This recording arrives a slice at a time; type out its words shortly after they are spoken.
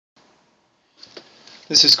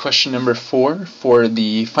This is question number 4 for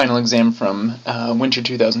the final exam from winter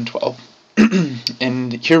 2012.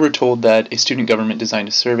 And here we're told that a student government designed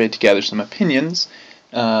a survey to gather some opinions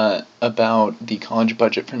about the college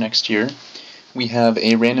budget for next year. We have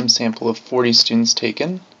a random sample of 40 students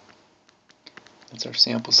taken. That's our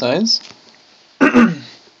sample size.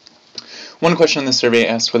 One question in the survey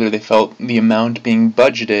asked whether they felt the amount being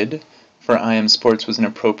budgeted for IM sports was an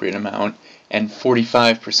appropriate amount, and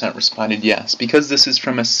 45% responded yes. Because this is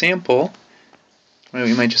from a sample,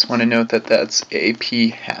 we might just want to note that that's a p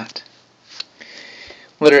hat.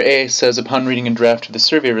 Letter A says, upon reading a draft of the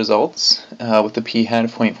survey results with the p hat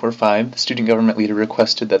of 0.45, the student government leader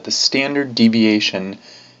requested that the standard deviation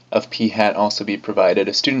of p hat also be provided.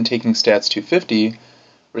 A student taking Stats250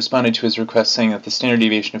 responded to his request saying that the standard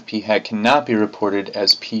deviation of p hat cannot be reported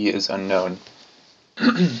as p is unknown.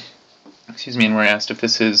 Excuse me, and we're asked if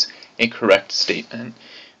this is a correct statement.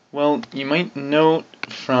 Well, you might note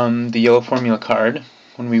from the yellow formula card,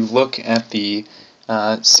 when we look at the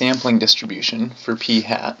sampling distribution for p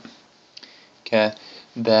hat, okay,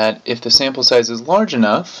 that if the sample size is large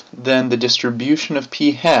enough, then the distribution of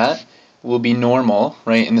p hat will be normal,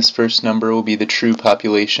 right? And this first number will be the true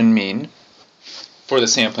population mean for the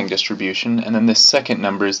sampling distribution, and then this second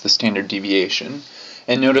number is the standard deviation.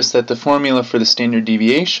 And notice that the formula for the standard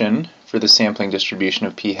deviation for the sampling distribution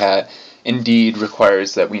of p hat indeed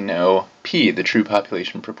requires that we know p, the true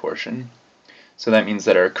population proportion. So that means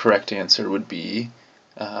that our correct answer would be,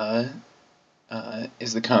 is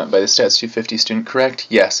the comment by the Stats250 student correct?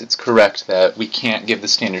 Yes, it's correct that we can't give the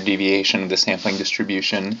standard deviation of the sampling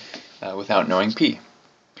distribution without knowing p.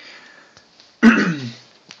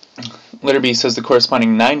 Letter B says the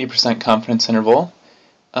corresponding 90% confidence interval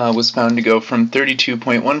was found to go from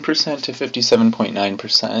 32.1% to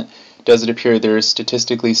 57.9%. Does it appear there is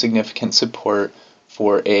statistically significant support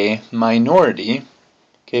for a minority?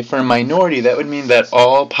 Okay, for a minority, that would mean that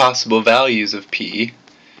all possible values of p,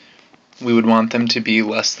 we would want them to be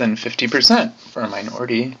less than 50% for a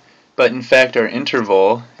minority. But in fact, our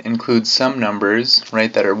interval includes some numbers,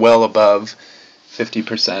 right, that are well above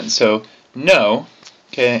 50%. So no,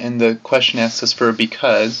 okay, and the question asks us for a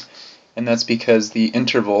because, and that's because the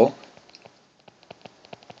interval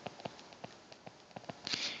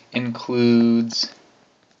includes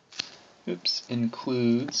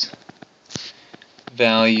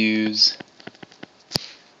values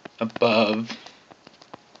above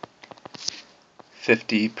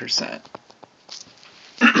 50%.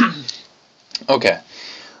 Okay,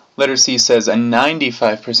 letter C says a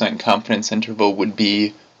 95% confidence interval would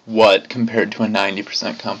be what compared to a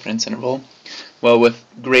 90% confidence interval? Well, with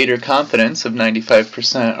greater confidence of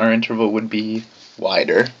 95%, our interval would be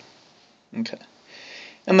wider. Okay.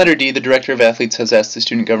 And letter D, the director of athletes has asked the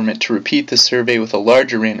student government to repeat the survey with a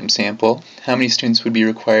larger random sample. How many students would be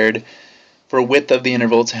required for a width of the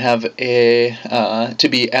interval to have to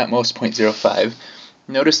be at most 0.05?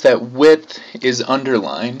 Notice that width is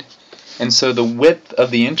underlined, and so the width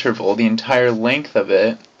of the interval, the entire length of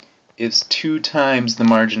it, is 2 times the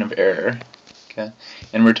margin of error. Okay,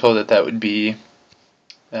 and we're told that that would be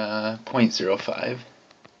 0.05,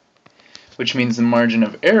 which means the margin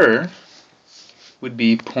of error would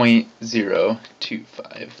be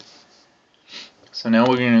 0.025. So now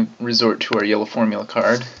we're going to resort to our yellow formula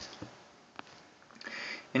card.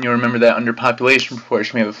 And you'll remember that under population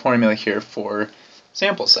proportion, we have a formula here for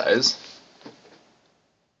sample size.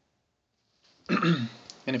 And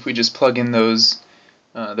if we just plug in those,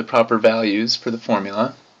 the proper values for the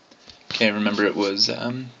formula, okay, remember it was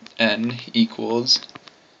n equals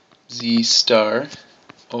z star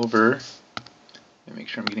over, let me make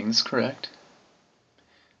sure I'm getting this correct,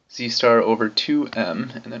 z star over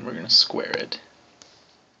 2m, and then we're going to square it.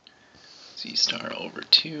 Z star over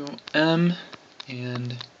 2m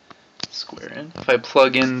and square it. If I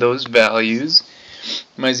plug in those values,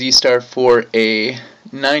 my z star for a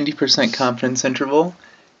 90% confidence interval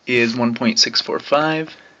is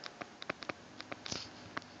 1.645.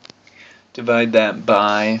 Divide that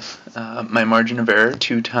by my margin of error.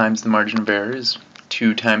 2 times the margin of error is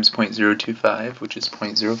 2 times 0.025, which is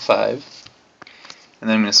 0.05. And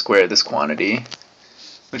then I'm going to square this quantity,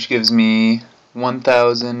 which gives me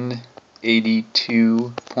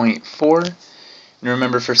 1082.4. And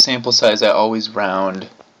remember, for sample size, I always round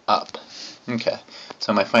up. Okay,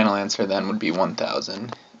 so my final answer then would be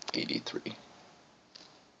 1083.